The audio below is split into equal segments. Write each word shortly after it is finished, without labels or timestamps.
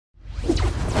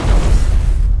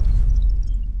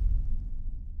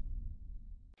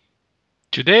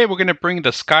Today we're going to bring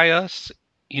the Skyus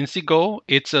Inseego.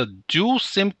 It's a dual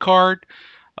SIM card,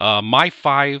 My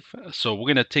 5. So we're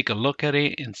going to take a look at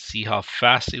it and see how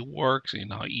fast it works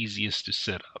and how easy it is to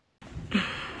set up.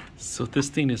 So this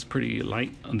thing is pretty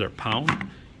light, under a pound.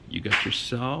 You got your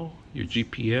cell, your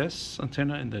GPS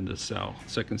antenna, and then the cell,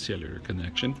 second cellular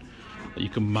connection. You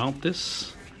can mount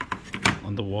this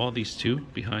on the wall, these two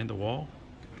behind the wall.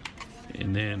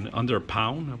 And then under a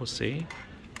pound, I would say.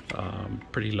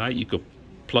 Pretty light. You could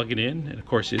plug it in, and of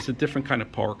course it's a different kind of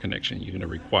power connection you're going to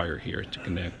require here to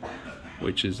connect,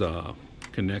 which is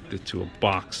connected to a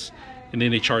box, and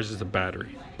then it charges the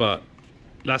battery, but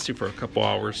lasts you for a couple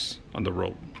hours on the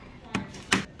road.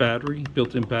 Battery,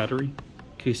 built-in battery,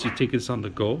 in case you take this on the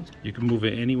go. You can move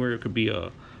it anywhere. It could be a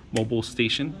mobile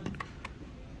station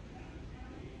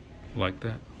like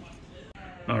that.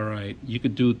 All right, you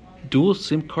could do dual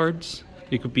SIM cards.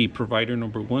 It could be provider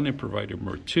number 1 and provider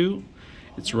number 2.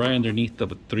 It's right underneath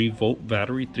of a 3-volt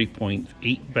battery,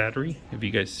 3.8 battery, if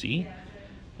you guys see.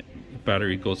 The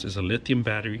battery goes as a lithium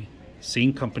battery,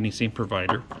 same company, same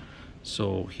provider.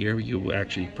 So here you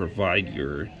actually provide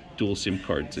your dual SIM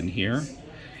cards in here.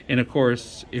 And of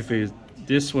course, if it's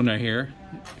this one right here,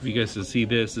 if you guys can see,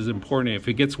 this is important. If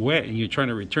it gets wet and you're trying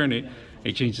to return it,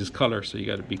 it changes color. So you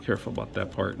got to be careful about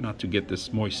that part, not to get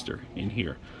this moisture in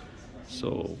here.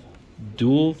 So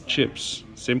dual chips,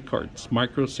 SIM cards,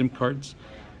 micro SIM cards.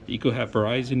 You could have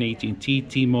Verizon, AT&T,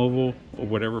 T-Mobile, or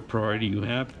whatever provider you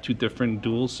have. 2 different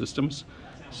dual systems,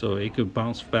 so it could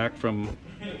bounce back from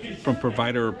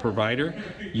provider to provider.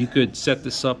 You could set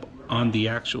this up on the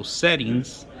actual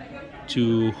settings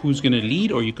to who's going to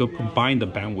lead, or you could combine the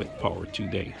bandwidth power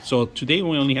today. So today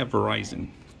we only have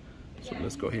Verizon. So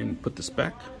let's go ahead and put this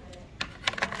back.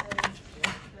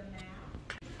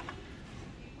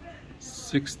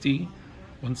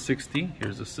 160.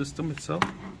 Here's the system itself.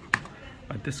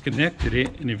 I disconnected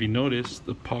it, and if you notice,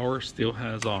 the power still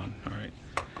has on. All right,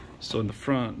 so in the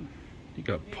front you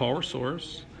got power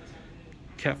source,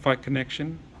 Cat5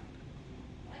 connection,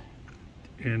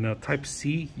 and a type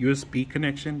C USB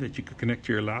connection that you could connect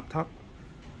to your laptop,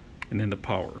 and then the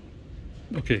power.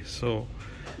 Okay, so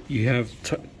you have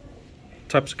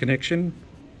types of connection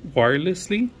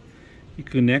wirelessly. You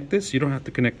connect this, you don't have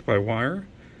to connect by wire.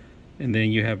 And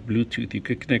then you have Bluetooth. You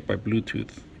could connect by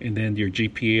Bluetooth. And then your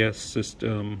GPS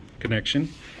system connection.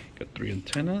 Got 3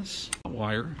 antennas.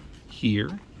 Wire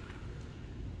here.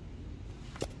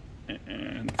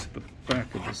 And to the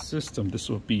back of the system, this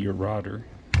will be your router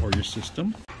or your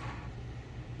system.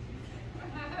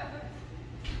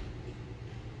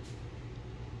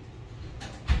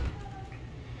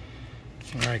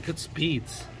 All right, good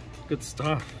speeds. Good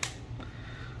stuff.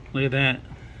 Look at that.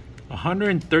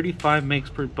 135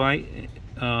 megs per byte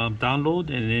download,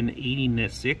 and then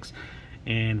 86,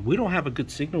 and we don't have a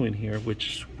good signal in here,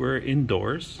 which we're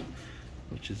indoors,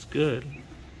 which is good.